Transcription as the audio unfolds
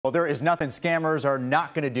Well, there is nothing scammers are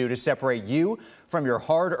not going to do to separate you from your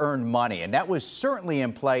hard-earned money. And that was certainly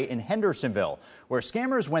in play in Hendersonville, where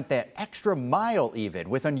scammers went that extra mile even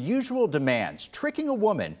with unusual demands, tricking a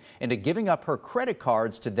woman into giving up her credit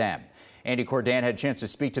cards to them. Andy Cordan had a chance to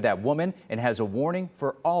speak to that woman and has a warning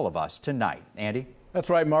for all of us tonight. Andy? That's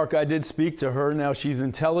right, Mark. I did speak to her. Now, she's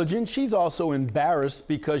intelligent. She's also embarrassed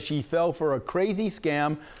because she fell for a crazy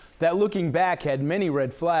scam that, looking back, had many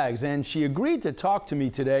red flags, and she agreed to talk to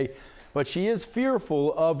me today, but she is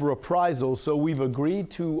fearful of reprisal, so we've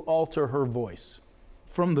agreed to alter her voice.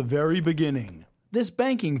 From the very beginning, this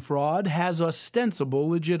banking fraud has ostensible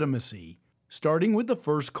legitimacy, starting with the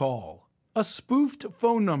first call, a spoofed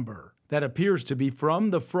phone number that appears to be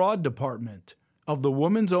from the fraud department of the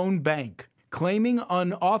woman's own bank, claiming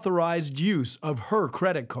unauthorized use of her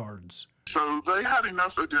credit cards. So they had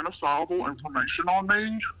enough identifiable information on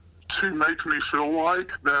me to make me feel like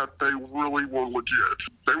that they really were legit.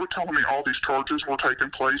 They were telling me all these charges were taking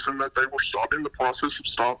place and that they were stopping the process of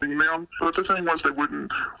stopping them. But the thing was, they wouldn't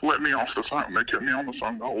let me off the phone. They kept me on the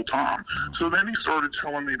phone the whole time. So then he started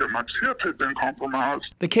telling me that my tip had been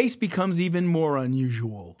compromised. The case becomes even more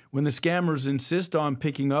unusual when the scammers insist on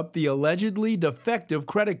picking up the allegedly defective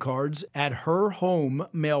credit cards at her home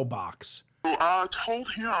mailbox. I told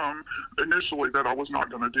him initially that I was not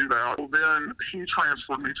going to do that. Then he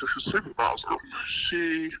transferred me to his supervisor.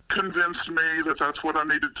 She convinced me that that's what I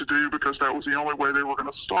needed to do because that was the only way they were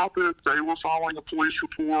going to stop it. They were filing a police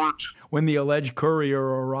report. When the alleged courier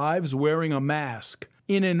arrives wearing a mask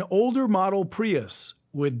in an older model Prius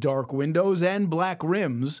with dark windows and black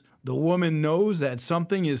rims, the woman knows that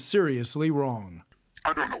something is seriously wrong.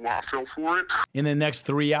 I don't know why I fell for it. In the next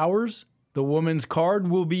 3 hours, the woman's card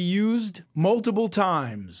will be used multiple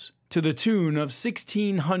times to the tune of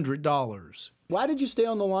 $1,600. Why did you stay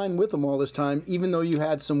on the line with them all this time, even though you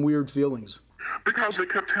had some weird feelings? Because they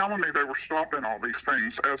kept telling me they were stopping all these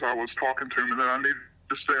things as I was talking to them and that I needed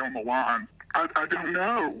to stay on the line. I don't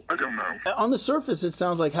know. I don't know. On the surface, it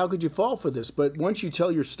sounds like, how could you fall for this? But once you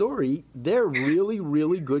tell your story, they're really,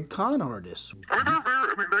 really good con artists. They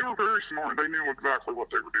were very smart. They knew exactly what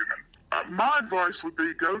they were doing. My advice would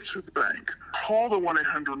be go to the bank, call the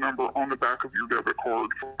 1-800 number on the back of your debit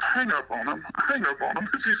card, hang up on them.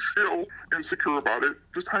 If you feel insecure about it,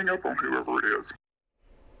 just hang up on whoever it is.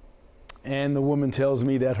 And the woman tells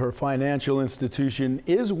me that her financial institution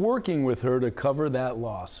is working with her to cover that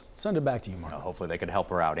loss. Send it back to you, Mark. Well, hopefully they can help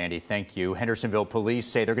her out. Andy, thank you. Hendersonville police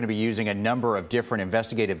say they're going to be using a number of different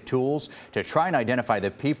investigative tools to try and identify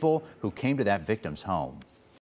the people who came to that victim's home.